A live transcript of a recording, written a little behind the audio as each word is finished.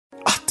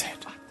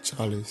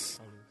Alice.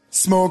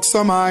 Smoke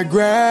some high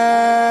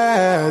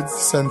grades,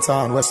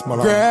 Centon,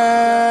 Westmoreland.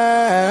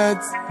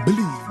 Grades,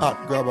 believe,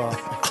 hot grabber.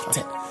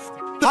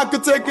 I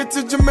could take it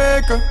to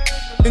Jamaica,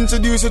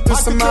 introduce you to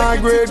some high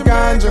grade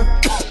ganja.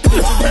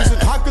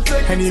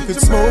 And you could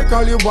smoke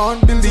all you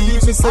want, believe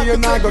me, say you're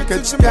not gonna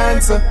catch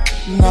cancer.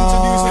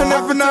 No. And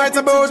every night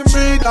about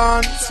 3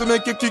 dawn, so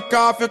make you kick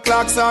off your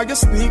clocks or your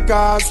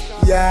sneakers.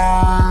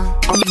 Yeah.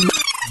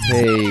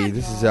 Hey,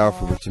 this is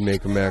Alfred with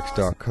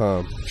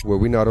JamaicaMax.com, where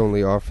we not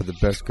only offer the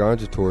best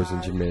ganja tours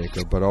in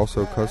Jamaica, but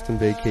also custom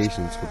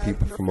vacations for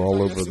people from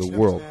all over the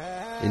world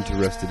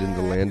interested in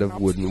the land of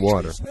wood and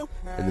water,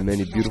 and the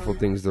many beautiful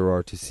things there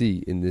are to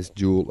see in this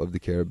jewel of the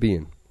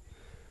Caribbean.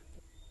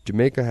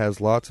 Jamaica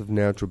has lots of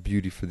natural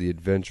beauty for the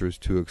adventurers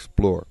to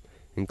explore,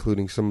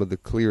 including some of the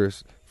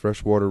clearest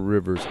freshwater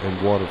rivers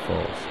and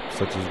waterfalls,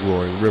 such as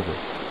Roaring River,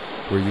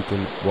 where you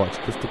can watch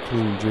crystal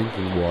clean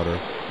drinking water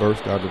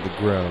burst out of the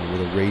ground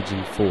with a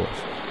raging force,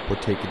 or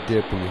take a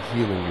dip in the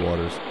healing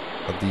waters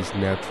of these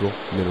natural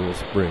mineral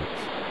springs.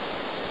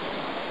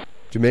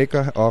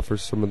 Jamaica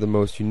offers some of the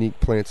most unique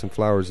plants and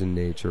flowers in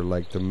nature,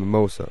 like the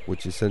mimosa,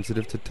 which is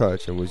sensitive to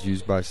touch and was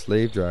used by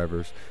slave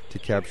drivers to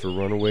capture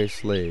runaway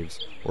slaves,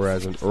 or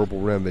as an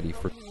herbal remedy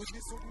for...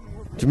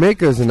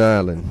 Jamaica is an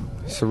island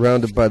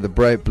surrounded by the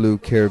bright blue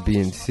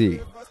Caribbean Sea,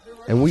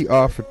 and we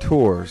offer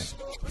tours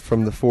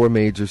from the 4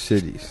 major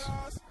cities.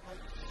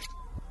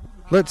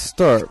 Let's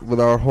start with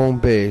our home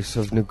base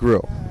of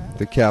Negril,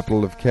 the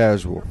capital of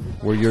casual,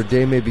 where your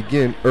day may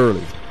begin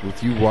early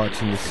with you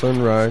watching the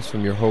sunrise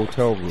from your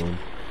hotel room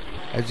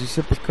as you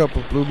sip a cup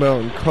of Blue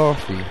Mountain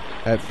coffee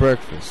at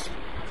breakfast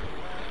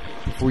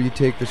before you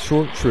take a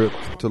short trip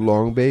to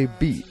Long Bay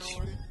Beach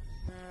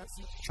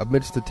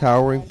amidst the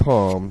towering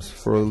palms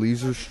for a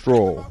leisure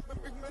stroll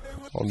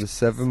on the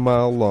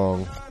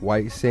 7-mile-long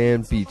white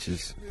sand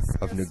beaches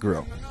of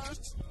Negril.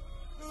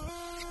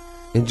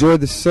 Enjoy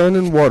the sun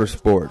and water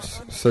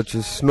sports, such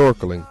as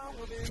snorkeling,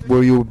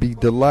 where you will be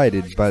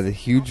delighted by the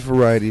huge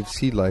variety of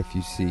sea life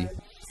you see,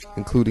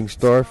 including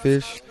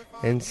starfish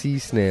and sea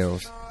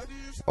snails,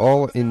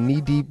 all in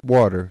knee-deep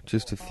water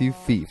just a few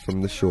feet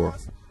from the shore.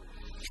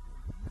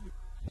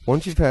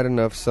 Once you've had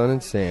enough sun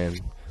and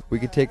sand, we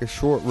could take a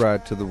short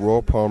ride to the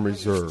Royal Palm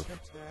Reserve,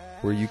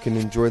 where you can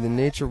enjoy the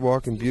nature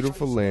walk and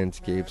beautiful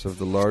landscapes of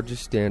the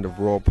largest stand of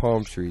royal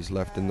palm trees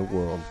left in the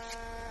world.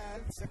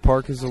 The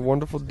park is a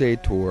wonderful day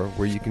tour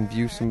where you can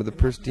view some of the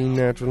pristine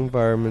natural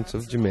environments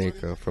of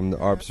Jamaica from the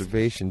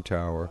observation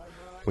tower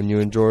when you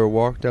enjoy a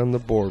walk down the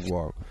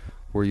boardwalk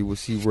where you will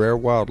see rare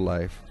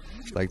wildlife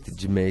like the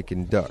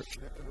Jamaican duck.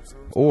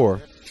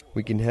 Or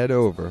we can head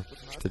over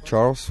to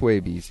Charles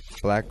Swaby's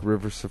Black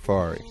River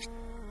Safari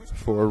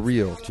for a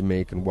real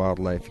Jamaican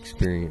wildlife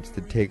experience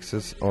that takes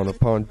us on a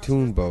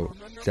pontoon boat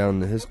down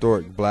the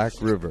historic Black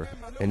River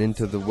and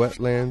into the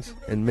wetlands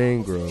and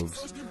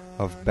mangroves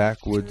of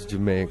backwoods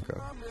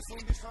Jamaica,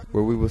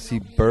 where we will see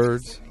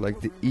birds like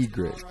the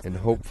egret and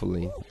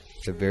hopefully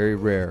the very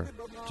rare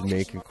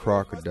Jamaican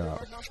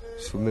crocodile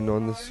swimming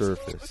on the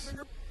surface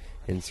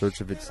in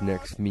search of its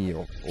next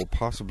meal, or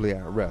possibly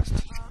at rest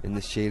in the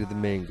shade of the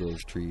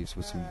mangrove trees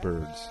with some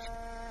birds.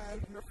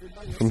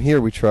 From here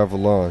we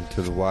travel on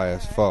to the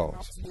YS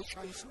Falls,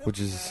 which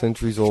is a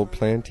centuries-old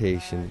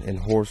plantation and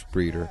horse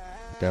breeder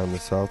down the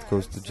south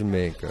coast of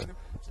Jamaica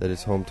that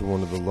is home to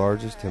one of the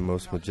largest and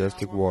most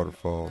majestic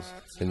waterfalls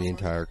in the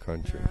entire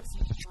country.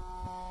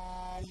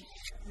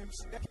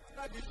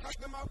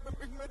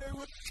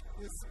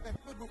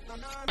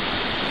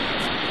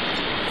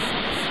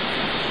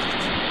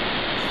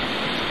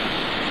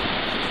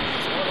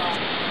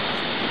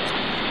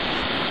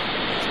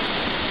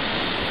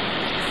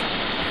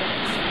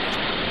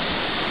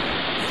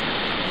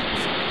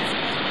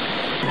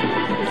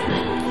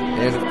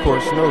 And of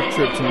course, no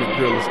trip to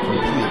Negril is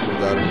complete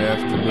without an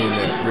afternoon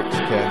at Rick's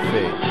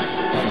Cafe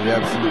for the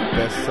absolute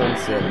best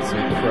sunsets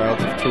and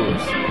crowds of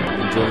tourists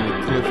enjoying the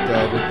cliff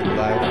diving and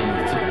live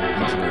music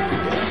each and every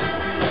day.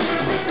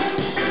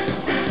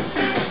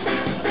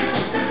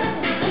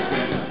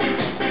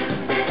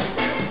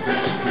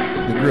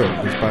 Negril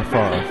is by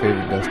far our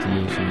favorite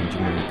destination in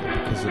Jamaica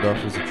because it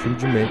offers a true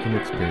Jamaican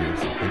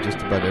experience and just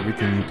about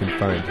everything you can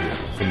find here,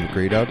 from the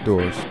great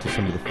outdoors to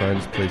some of the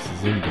finest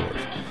places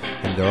indoors.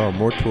 And there are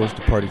more tours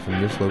to party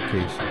from this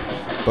location.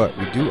 But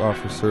we do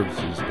offer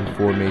services in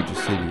 4 major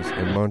cities,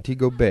 and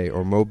Montego Bay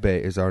or Mo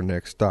Bay is our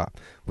next stop,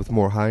 with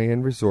more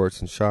high-end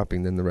resorts and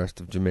shopping than the rest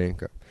of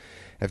Jamaica.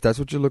 If that's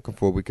what you're looking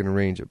for, we can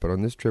arrange it, but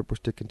on this trip we're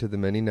sticking to the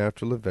many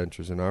natural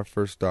adventures, and our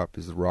first stop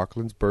is the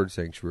Rocklands Bird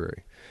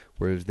Sanctuary,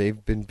 where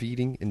they've been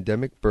feeding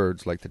endemic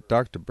birds like the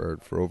Dr.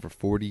 Bird for over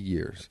 40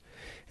 years.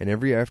 And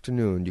every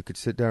afternoon you could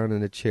sit down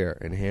in a chair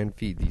and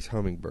hand-feed these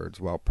hummingbirds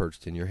while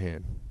perched in your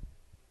hand.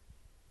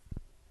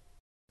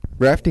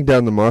 Rafting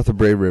down the Martha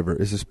Brae River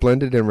is a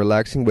splendid and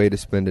relaxing way to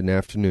spend an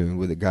afternoon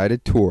with a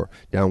guided tour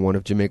down one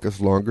of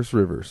Jamaica's longest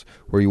rivers,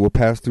 where you will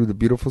pass through the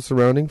beautiful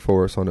surrounding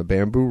forest on a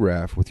bamboo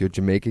raft with your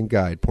Jamaican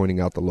guide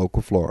pointing out the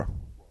local flora.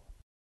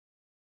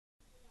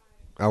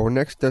 Our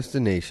next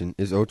destination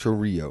is Ocho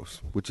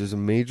Rios, which is a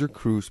major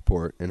cruise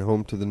port and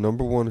home to the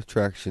 #1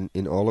 attraction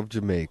in all of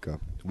Jamaica,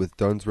 with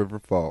Dunn's River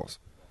Falls,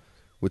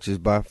 which is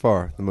by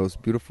far the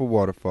most beautiful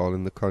waterfall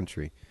in the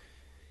country,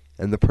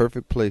 and the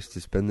perfect place to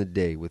spend the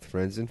day with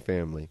friends and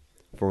family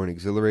for an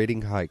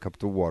exhilarating hike up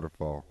the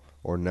waterfall,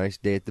 or a nice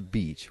day at the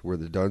beach where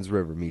the Dunn's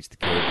River meets the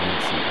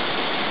Caribbean Sea.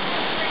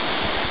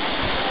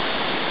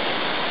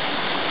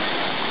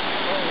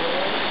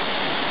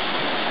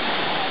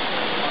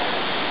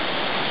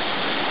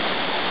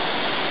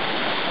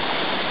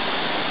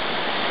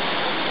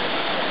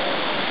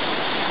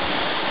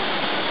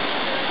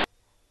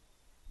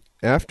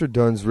 After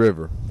Dunn's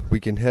River,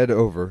 we can head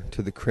over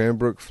to the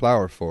Cranbrook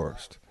Flower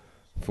Forest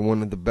for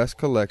one of the best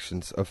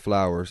collections of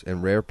flowers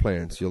and rare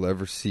plants you'll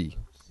ever see,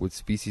 with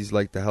species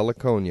like the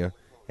heliconia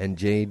and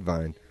jade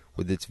vine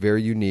with its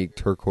very unique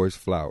turquoise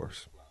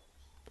flowers.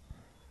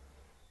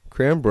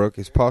 Cranbrook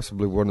is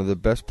possibly one of the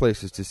best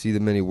places to see the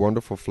many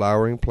wonderful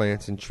flowering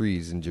plants and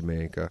trees in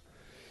Jamaica,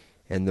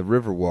 and the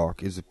river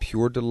walk is a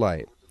pure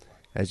delight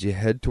as you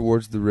head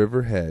towards the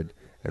river head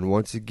and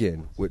once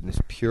again witness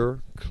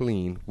pure,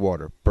 clean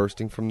water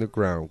bursting from the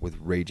ground with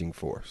raging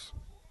force.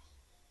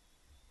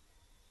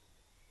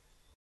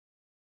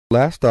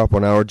 Last stop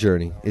on our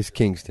journey is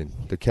Kingston,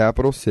 the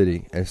capital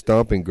city and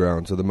stomping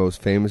grounds of the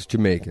most famous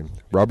Jamaican,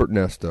 Robert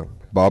Nesta,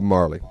 Bob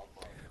Marley,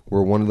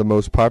 where one of the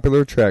most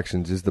popular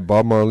attractions is the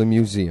Bob Marley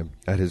Museum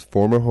at his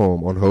former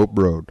home on Hope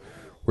Road,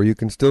 where you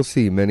can still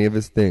see many of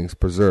his things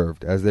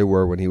preserved as they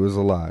were when he was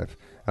alive,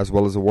 as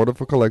well as a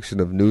wonderful collection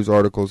of news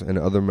articles and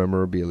other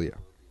memorabilia.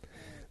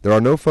 There are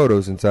no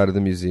photos inside of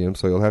the museum,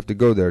 so you'll have to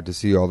go there to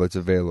see all that's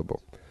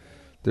available.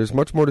 There's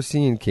much more to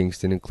see in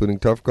Kingston, including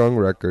Tough Gong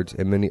Records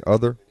and many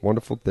other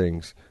wonderful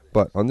things,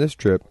 but on this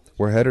trip,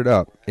 we're headed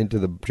up into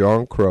the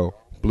John Crow,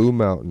 Blue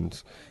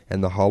Mountains,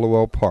 and the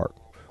Hollowell Park,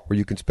 where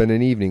you can spend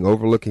an evening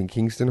overlooking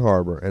Kingston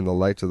Harbor and the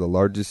lights of the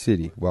largest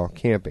city while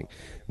camping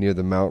near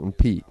the Mountain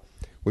Peak,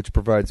 which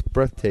provides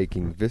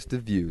breathtaking vista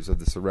views of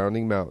the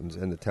surrounding mountains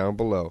and the town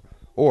below,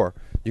 or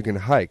you can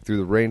hike through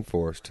the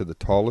rainforest to the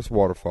tallest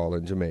waterfall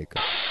in Jamaica.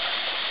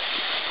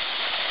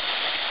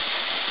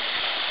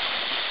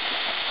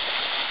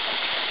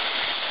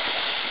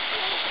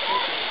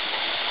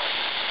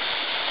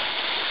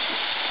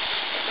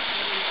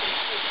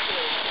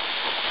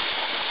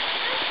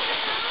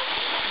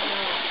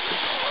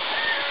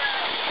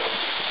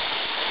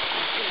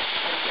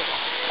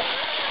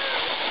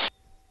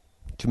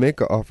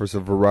 Jamaica offers a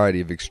variety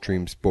of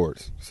extreme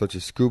sports, such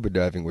as scuba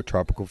diving with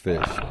tropical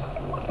fish.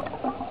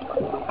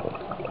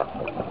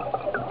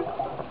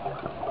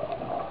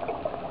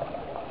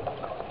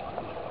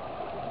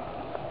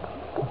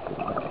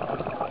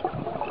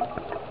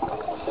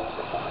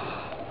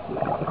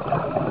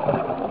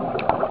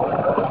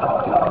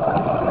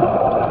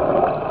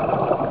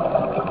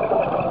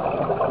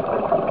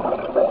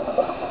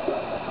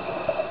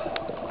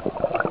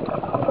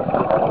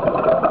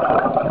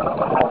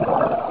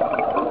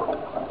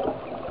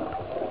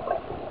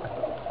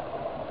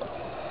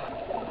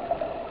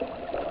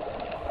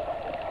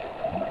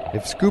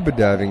 If scuba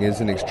diving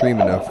isn't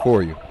extreme enough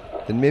for you,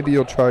 then maybe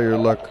you'll try your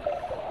luck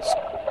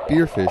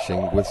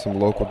spearfishing with some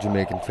local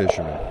Jamaican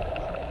fishermen.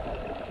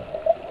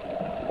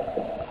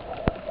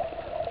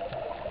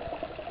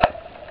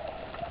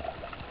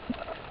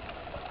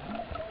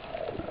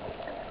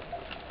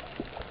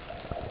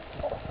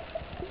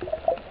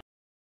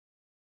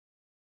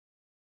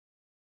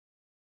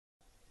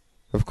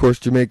 Of course,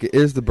 Jamaica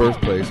is the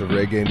birthplace of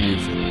reggae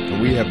music,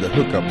 and we have the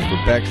hookups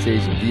for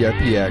backstage and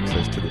VIP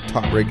access to the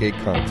top reggae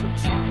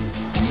concerts.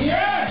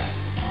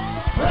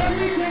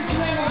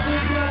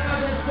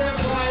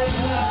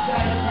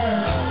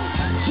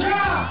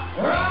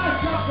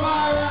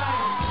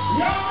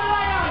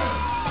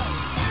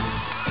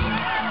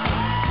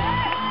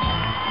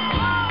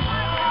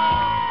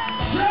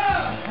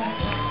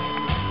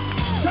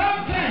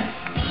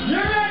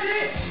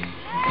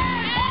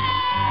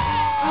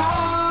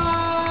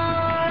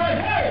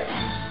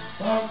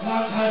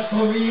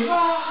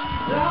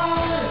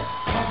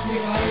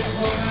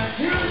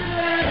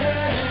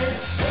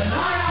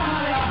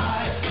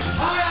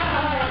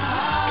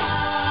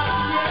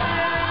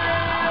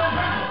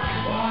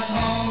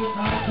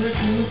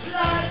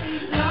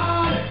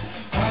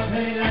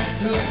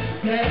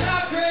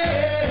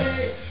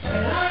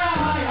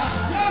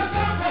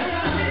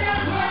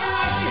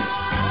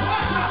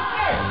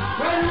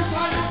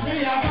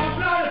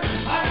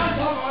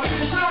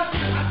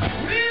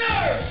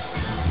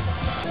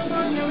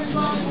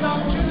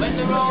 When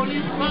the road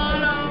is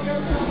follow,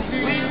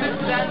 we will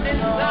stand in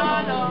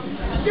sorrow.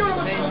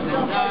 Face the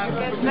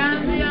darkest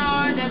and the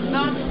hardest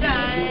of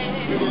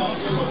time.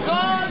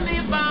 Call me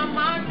by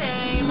my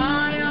name,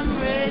 I am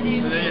ready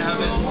to go. There you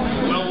have it.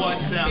 Well,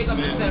 watch out, man.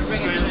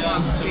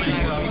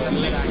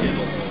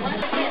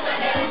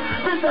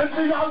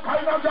 See all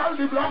kind of girl,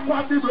 the black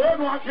one, the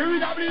brown one, here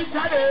in a bleach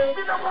today.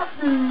 We don't want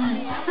to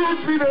see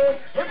today.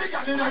 Every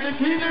girl in the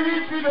key, the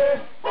reach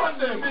today. One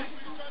day,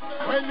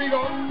 when we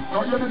go,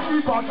 now you're the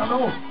three part, I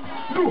know.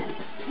 Do.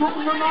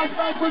 Nothing no nice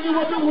like when you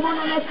want the woman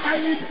on your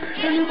style it.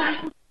 Any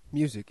man.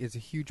 Music is a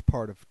huge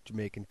part of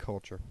Jamaican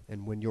culture,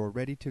 and when you're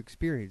ready to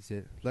experience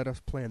it, let us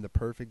plan the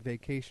perfect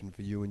vacation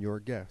for you and your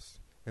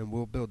guests, and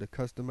we'll build a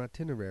custom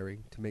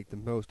itinerary to make the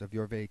most of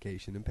your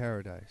vacation in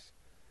paradise.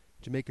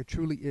 Jamaica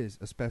truly is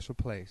a special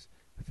place,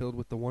 filled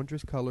with the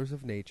wondrous colors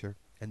of nature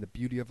and the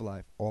beauty of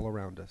life all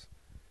around us.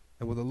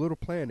 And with a little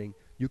planning,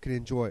 you can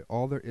enjoy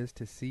all there is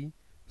to see,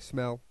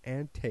 smell,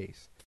 and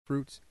taste,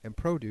 fruits and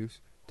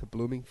produce to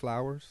blooming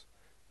flowers,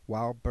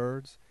 wild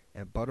birds,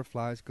 and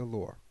butterflies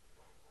galore.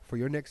 For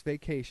your next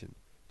vacation,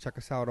 check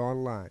us out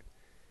online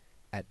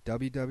at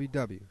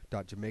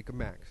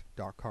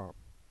www.jamaicamax.com.